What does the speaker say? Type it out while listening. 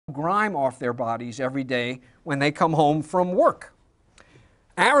grime off their bodies every day when they come home from work.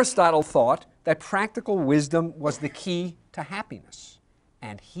 Aristotle thought that practical wisdom was the key to happiness,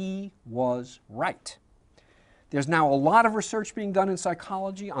 and he was right. There's now a lot of research being done in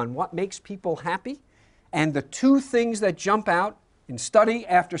psychology on what makes people happy, and the two things that jump out in study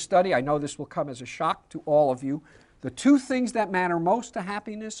after study, I know this will come as a shock to all of you, the two things that matter most to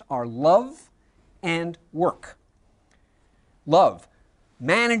happiness are love and work. Love,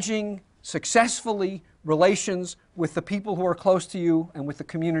 managing successfully relations with the people who are close to you and with the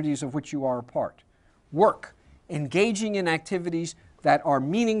communities of which you are a part. Work, engaging in activities that are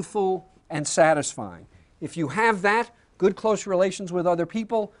meaningful and satisfying. If you have that, good close relations with other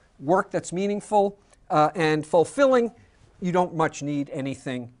people, work that's meaningful and fulfilling, you don't much need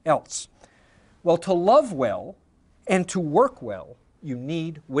anything else. Well, to love well and to work well, you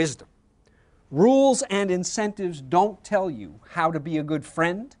need wisdom. Rules and incentives don't tell you how to be a good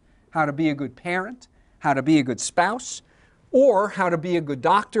friend, how to be a good parent, how to be a good spouse, or how to be a good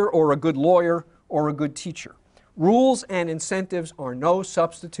doctor or a good lawyer or a good teacher. Rules and incentives are no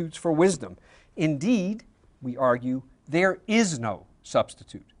substitutes for wisdom. Indeed, we argue, there is no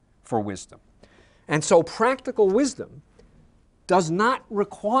substitute for wisdom. And so practical wisdom does not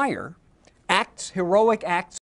require heroic acts